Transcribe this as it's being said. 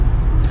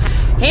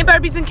Hey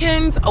Barbies and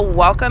Kins,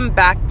 welcome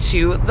back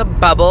to The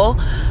Bubble.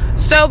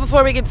 So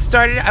before we get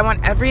started, I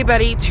want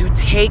everybody to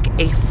take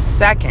a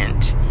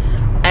second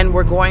and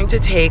we're going to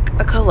take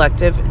a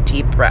collective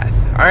deep breath.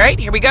 All right,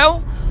 here we go.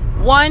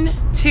 1,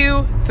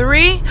 2,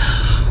 3.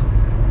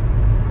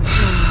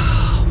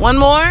 One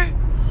more.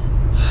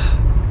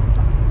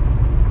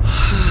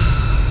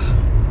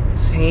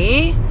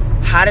 See?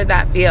 How did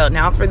that feel?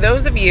 Now, for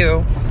those of you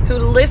who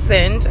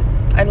listened,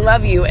 I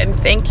love you and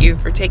thank you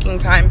for taking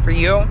time for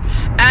you.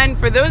 And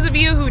for those of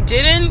you who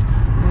didn't,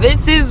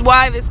 this is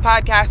why this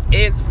podcast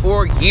is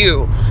for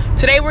you.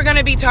 Today we're going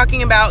to be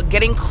talking about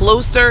getting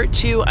closer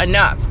to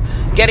enough.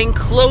 Getting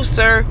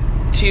closer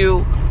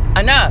to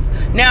enough.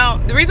 Now,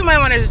 the reason why I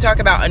wanted to talk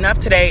about enough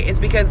today is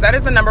because that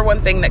is the number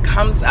one thing that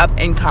comes up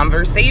in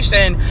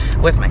conversation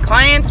with my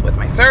clients, with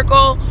my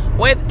circle,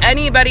 with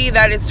anybody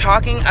that is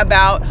talking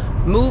about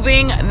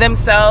moving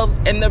themselves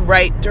in the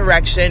right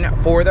direction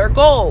for their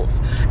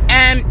goals.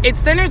 And it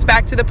centers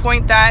back to the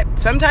point that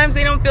sometimes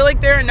they don't feel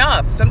like they're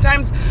enough.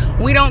 Sometimes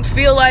we don't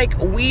feel like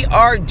we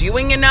are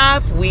doing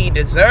enough. We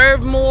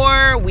deserve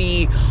more.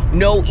 We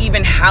know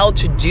even how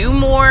to do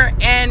more.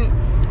 And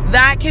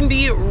that can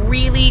be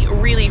really,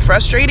 really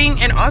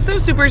frustrating and also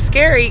super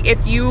scary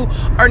if you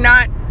are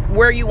not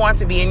where you want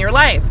to be in your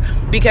life,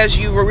 because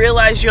you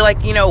realize you're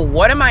like,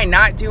 what am I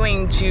not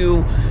doing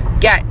to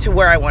get to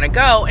where I want to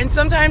go? And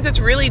sometimes it's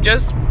really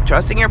just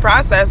trusting your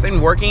process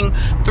and working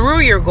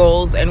through your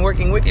goals and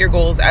working with your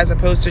goals as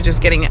opposed to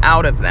just getting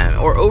out of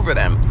them or over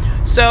them.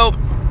 So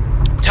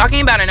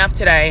talking about enough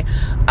today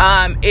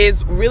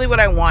is really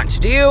what I want to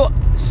do.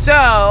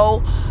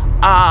 So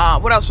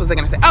what else was I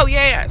going to say? Oh,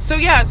 yeah.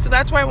 So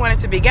that's where I wanted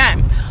to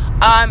begin.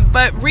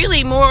 But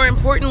really, more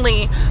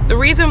importantly, the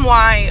reason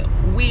why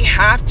we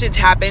have to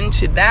tap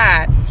into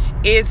that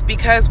is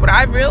because what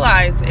I've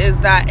realized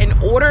is that in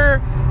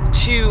order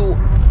to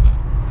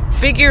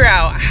figure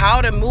out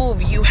how to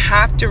move, you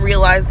have to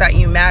realize that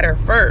you matter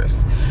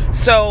first.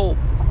 So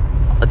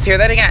let's hear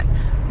that again.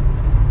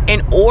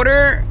 In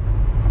order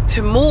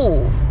to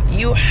move,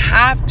 you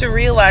have to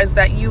realize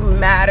that you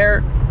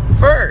matter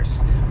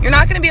first. You're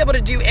not going to be able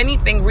to do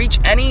anything, reach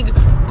any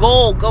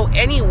goal, go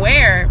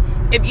anywhere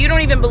if you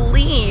don't even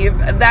believe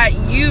that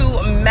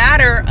you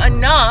matter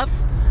enough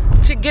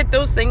to get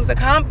those things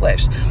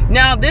accomplished.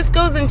 Now, this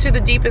goes into the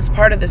deepest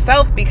part of the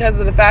self because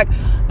of the fact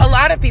a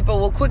lot of people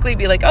will quickly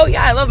be like, oh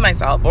yeah, I love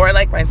myself, or I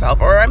like myself,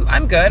 or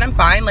I'm good, I'm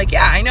fine. Like,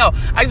 yeah, I know.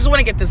 I just want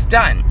to get this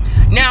done.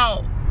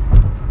 Now,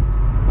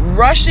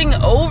 rushing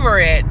over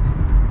it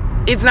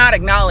is not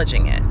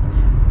acknowledging it.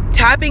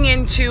 Tapping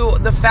into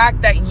the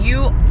fact that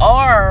you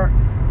are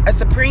a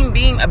supreme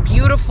being, a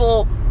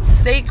beautiful,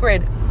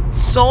 sacred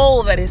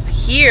soul that is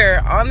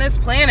here on this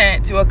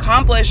planet to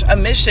accomplish a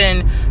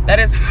mission that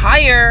is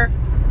higher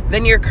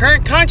than your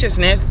current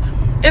consciousness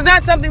is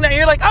not something that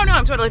you're like, oh no,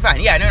 I'm totally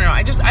fine. Yeah, no.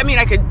 I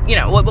could,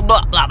 blah,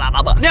 blah, blah,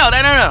 blah, blah.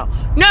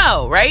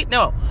 No, right?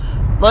 No.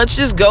 Let's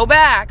just go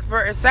back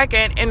for a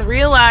second and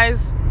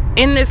realize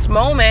in this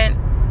moment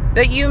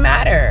that you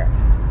matter,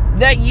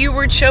 that you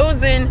were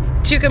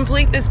chosen to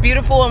complete this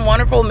beautiful and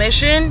wonderful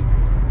mission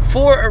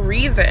for a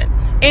reason.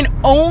 And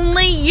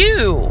only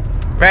you,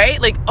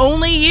 right? Like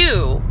only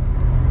you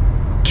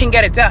can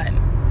get it done.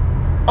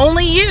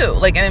 Only you.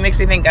 And it makes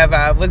me think of,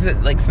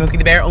 Smokey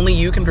the Bear? Only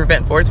you can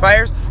prevent forest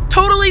fires.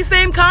 Totally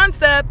same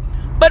concept,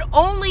 but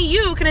only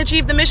you can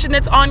achieve the mission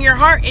that's on your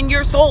heart, in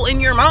your soul, in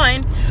your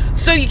mind.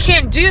 So you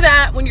can't do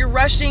that when you're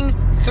rushing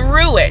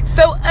through it.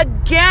 So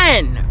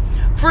again,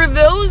 for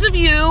those of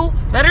you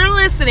that are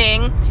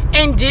listening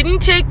and didn't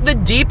take the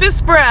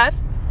deepest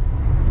breath,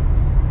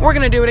 we're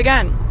going to do it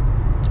again.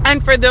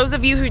 And for those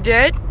of you who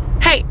did,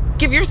 hey,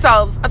 give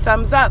yourselves a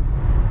thumbs up.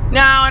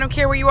 Now, I don't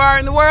care where you are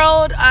in the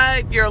world,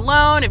 if you're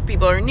alone, if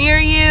people are near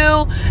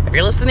you, if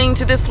you're listening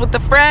to this with a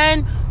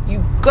friend,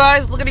 you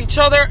guys look at each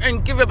other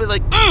and give it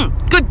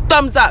good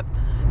thumbs up.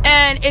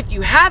 And if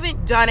you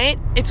haven't done it,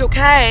 it's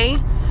okay,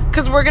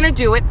 because we're going to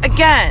do it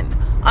again.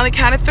 On the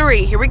count of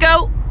 3. Here we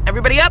go.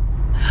 Everybody up.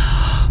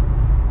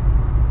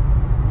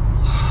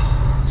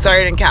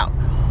 Sorry, I didn't count.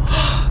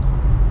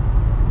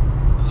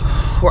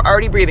 We're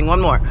already breathing.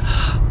 One more.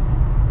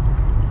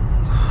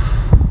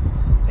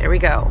 There we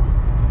go.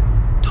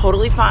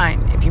 Totally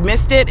fine. If you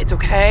missed it, it's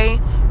okay.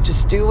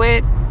 Just do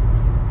it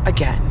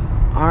again.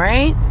 All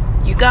right?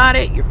 You got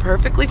it. You're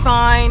perfectly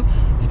fine.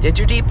 You did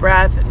your deep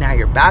breath. Now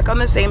you're back on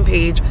the same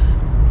page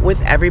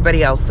with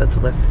everybody else that's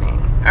listening.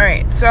 All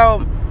right. So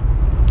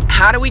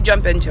how do we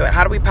jump into it?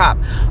 How do we pop?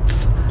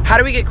 How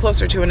do we get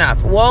closer to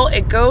enough? Well,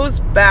 it goes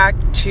back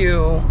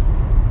to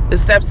the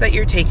steps that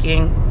you're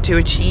taking to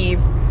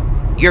achieve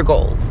your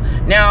goals.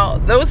 Now,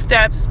 those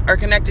steps are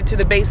connected to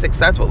the basics.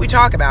 That's what we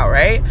talk about,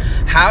 right?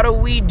 How do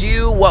we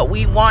do what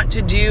we want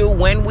to do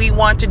when we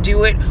want to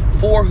do it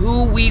for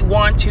who we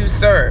want to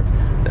serve?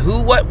 Who,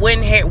 what,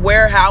 when,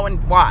 where, how,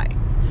 and why.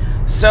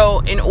 So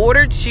in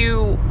order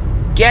to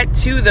get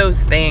to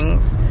those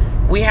things,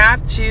 we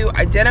have to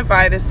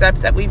identify the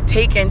steps that we've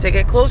taken to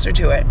get closer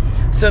to it.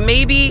 So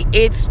maybe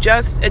it's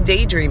just a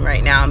daydream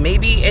right now.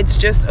 Maybe it's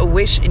just a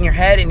wish in your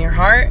head, in your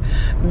heart.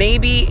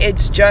 Maybe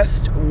it's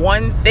just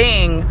one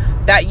thing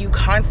that you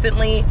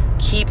constantly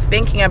keep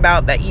thinking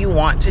about that you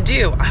want to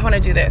do. I want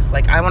to do this.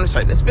 Like, I want to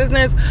start this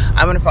business.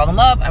 I want to fall in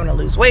love. I want to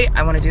lose weight.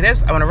 I want to do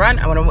this. I want to run.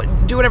 I want to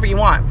do whatever you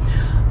want.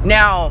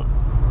 Now,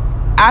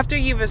 after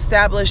you've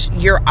established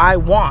your I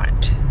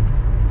want,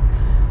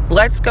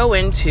 let's go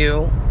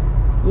into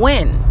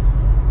when.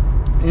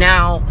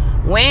 Now,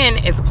 when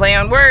is a play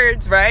on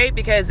words, right?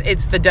 Because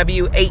it's the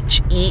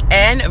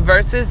W-H-E-N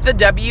versus the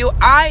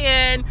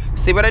W-I-N.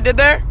 See what I did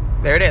there?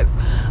 There it is.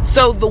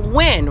 So the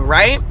when,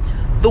 right?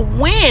 The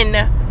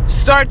when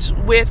starts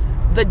with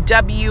the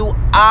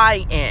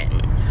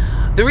W-I-N.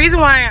 The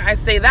reason why I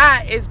say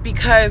that is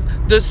because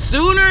the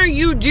sooner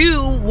you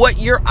do what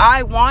your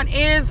I want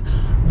is,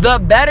 the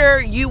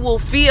better you will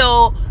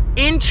feel,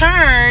 in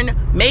turn,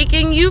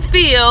 making you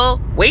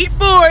feel, wait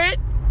for it,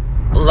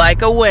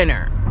 like a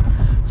winner.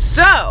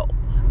 So,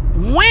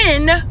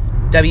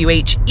 when,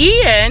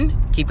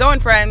 W-H-E-N, keep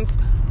going, friends,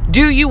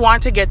 do you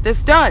want to get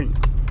this done?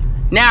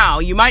 Now,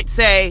 you might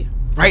say,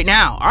 right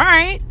now, all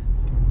right,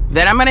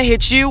 then I'm going to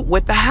hit you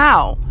with the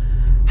how.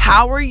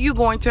 How are you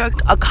going to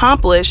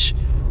accomplish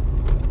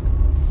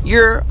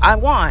your I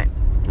want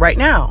right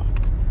now?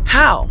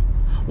 How?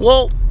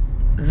 Well,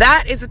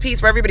 that is the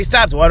piece where everybody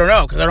stops. Well, I don't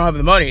know, because I don't have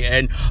the money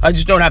and I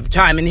just don't have the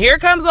time. And here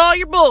comes all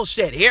your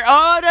bullshit.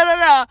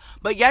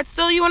 But yet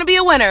still you want to be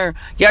a winner.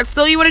 Yet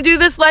still you want to do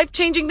this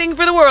life-changing thing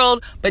for the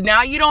world. But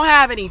now you don't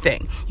have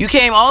anything. You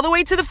came all the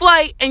way to the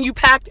flight and you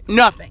packed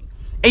nothing.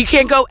 And you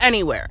can't go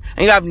anywhere.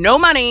 And you have no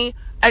money.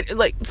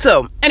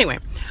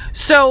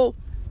 So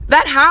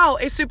that how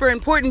is super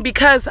important,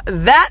 because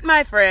that,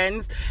 my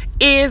friends,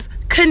 is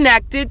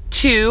connected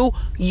to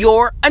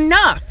your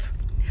enough.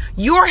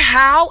 Your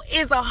how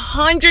is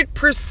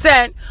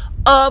 100%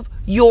 of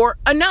your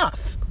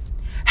enough.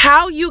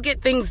 How you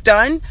get things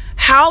done,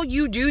 how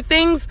you do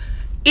things,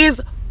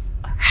 is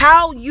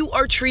how you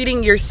are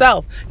treating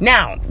yourself.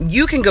 Now,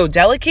 you can go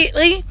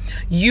delicately,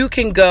 you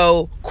can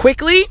go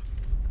quickly,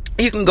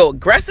 you can go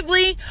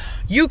aggressively,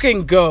 you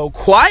can go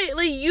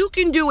quietly, you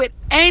can do it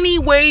any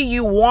way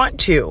you want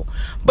to,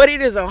 but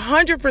it is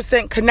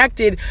 100%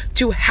 connected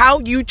to how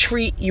you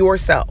treat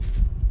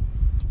yourself.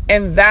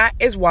 And that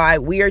is why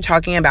we are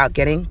talking about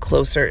getting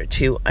closer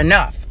to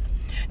enough.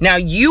 Now,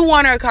 you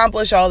want to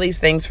accomplish all these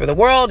things for the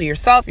world,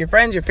 yourself, your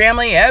friends, your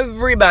family,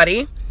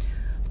 everybody.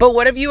 But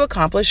what have you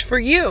accomplished for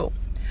you?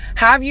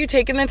 Have you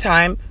taken the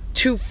time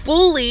to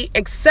fully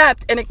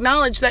accept and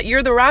acknowledge that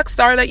you're the rock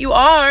star that you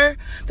are,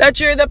 that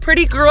you're the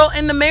pretty girl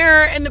in the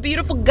mirror and the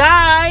beautiful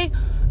guy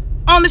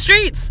on the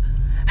streets?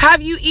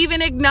 Have you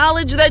even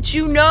acknowledged that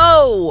you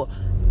know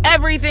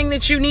everything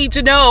that you need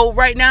to know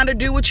right now to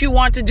do what you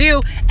want to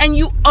do, and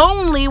you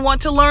only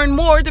want to learn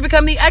more to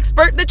become the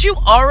expert that you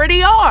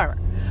already are,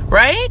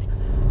 right?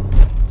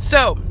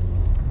 So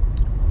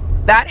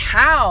that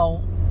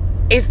how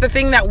is the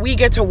thing that we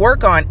get to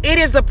work on. It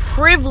is a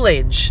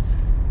privilege.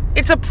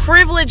 It's a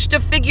privilege to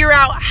figure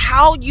out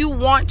how you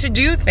want to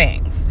do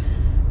things,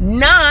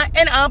 not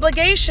an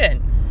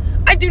obligation.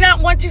 I do not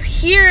want to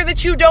hear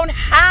that you don't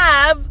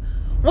have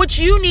what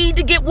you need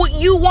to get what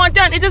you want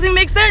done. It doesn't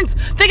make sense.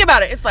 Think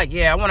about it. It's like,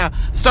 yeah, I want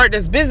to start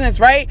this business,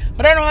 right?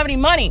 But I don't have any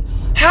money.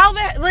 How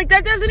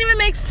that doesn't even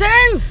make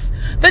sense.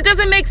 That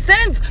doesn't make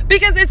sense,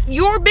 because it's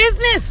your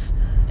business.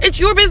 It's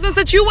your business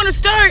that you want to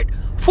start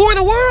for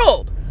the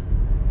world.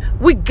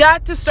 We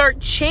got to start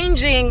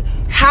changing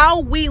how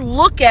we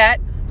look at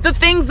the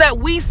things that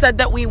we said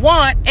that we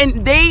want,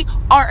 and they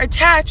are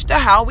attached to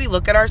how we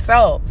look at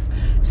ourselves.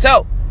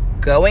 So,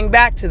 going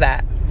back to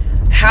that,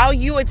 how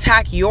you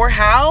attack your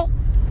how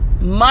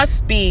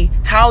must be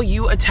how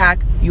you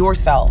attack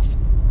yourself.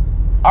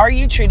 Are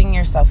you treating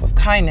yourself with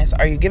kindness?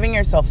 Are you giving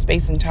yourself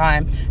space and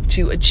time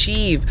to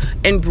achieve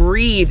and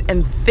breathe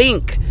and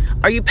think?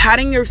 Are you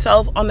patting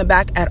yourself on the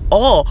back at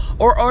all?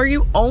 Or are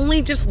you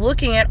only just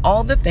looking at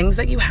all the things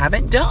that you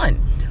haven't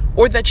done,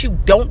 or that you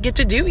don't get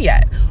to do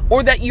yet,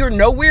 or that you're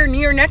nowhere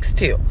near next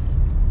to?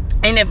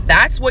 And if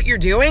that's what you're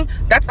doing,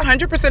 that's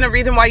 100% a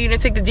reason why you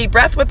didn't take the deep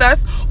breath with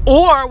us.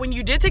 Or when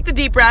you did take the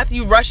deep breath,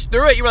 you rushed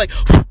through it. You were like,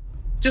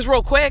 just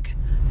real quick.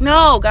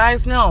 No,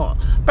 guys, no.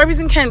 Barbies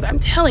and Kens, I'm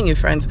telling you,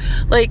 friends,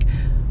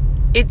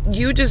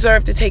 you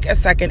deserve to take a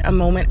second, a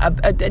moment,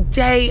 a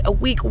day, a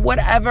week,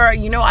 whatever.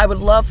 I would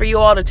love for you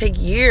all to take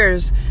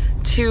years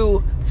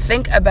to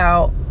think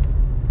about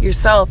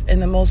yourself in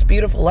the most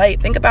beautiful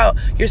light. Think about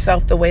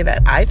yourself the way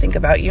that I think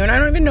about you, and I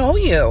don't even know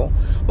you.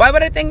 Why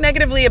would I think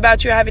negatively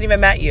about you? I haven't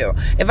even met you.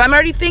 If I'm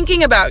already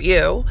thinking about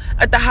you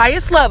at the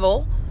highest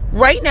level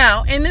right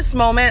now in this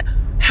moment,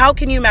 how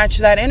can you match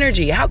that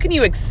energy? How can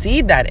you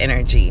exceed that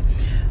energy?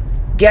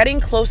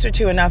 Getting closer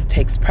to enough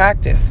takes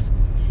practice.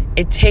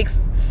 It takes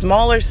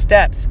smaller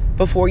steps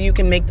before you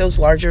can make those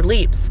larger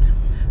leaps.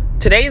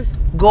 Today's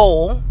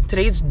goal,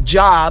 today's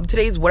job,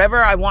 today's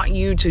whatever I want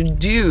you to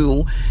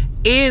do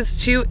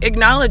is to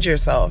acknowledge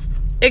yourself.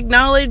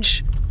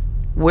 Acknowledge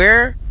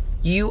where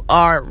you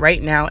are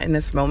right now in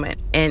this moment.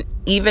 And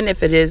even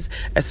if it is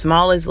as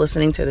small as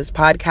listening to this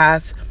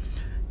podcast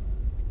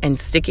and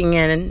sticking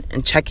in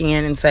and checking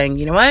in and saying,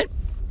 you know what?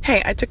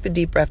 Hey, I took the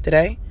deep breath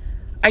today.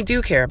 I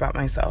do care about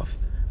myself.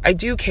 I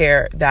do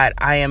care that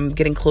I am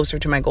getting closer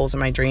to my goals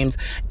and my dreams.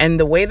 And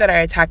the way that I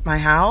attack my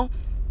how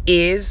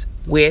is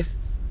with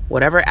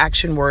whatever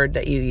action word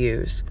that you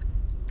use.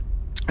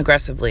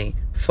 Aggressively,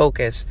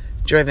 focused,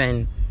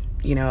 driven,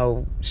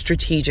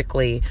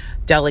 strategically,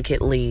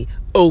 delicately,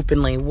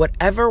 openly,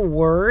 whatever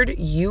word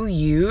you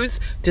use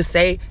to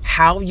say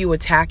how you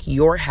attack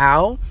your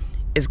how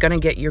is going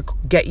to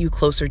get you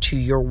closer to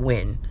your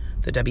win.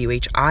 The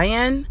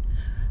WHIN,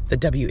 the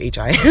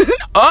WHIN.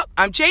 Oh,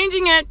 I'm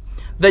changing it.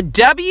 The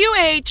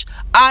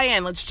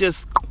WHIN. Let's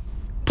just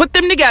put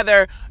them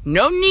together.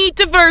 No need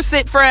to verse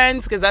it,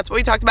 friends, because that's what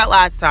we talked about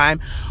last time.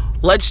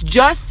 Let's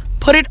just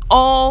put it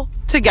all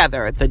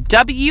together. The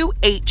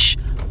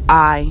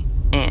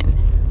WHIN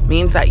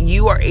means that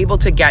you are able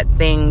to get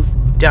things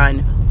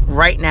done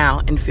right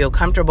now and feel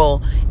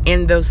comfortable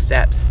in those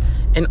steps.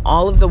 And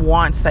all of the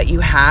wants that you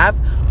have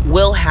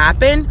will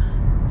happen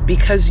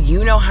because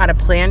you know how to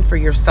plan for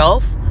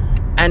yourself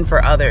and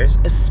for others,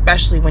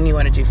 especially when you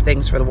want to do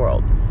things for the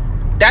world.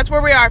 That's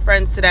where we are,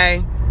 friends,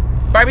 today.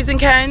 Barbies and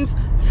Kens,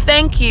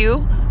 thank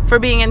you for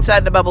being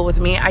inside the bubble with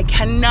me. I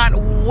cannot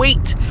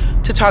wait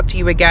to talk to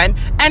you again.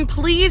 And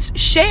please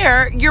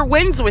share your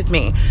wins with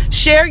me.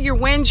 Share your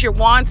wins, your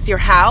wants, your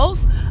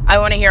hows. I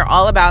want to hear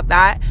all about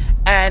that.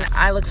 And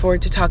I look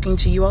forward to talking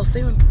to you all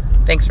soon.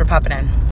 Thanks for popping in.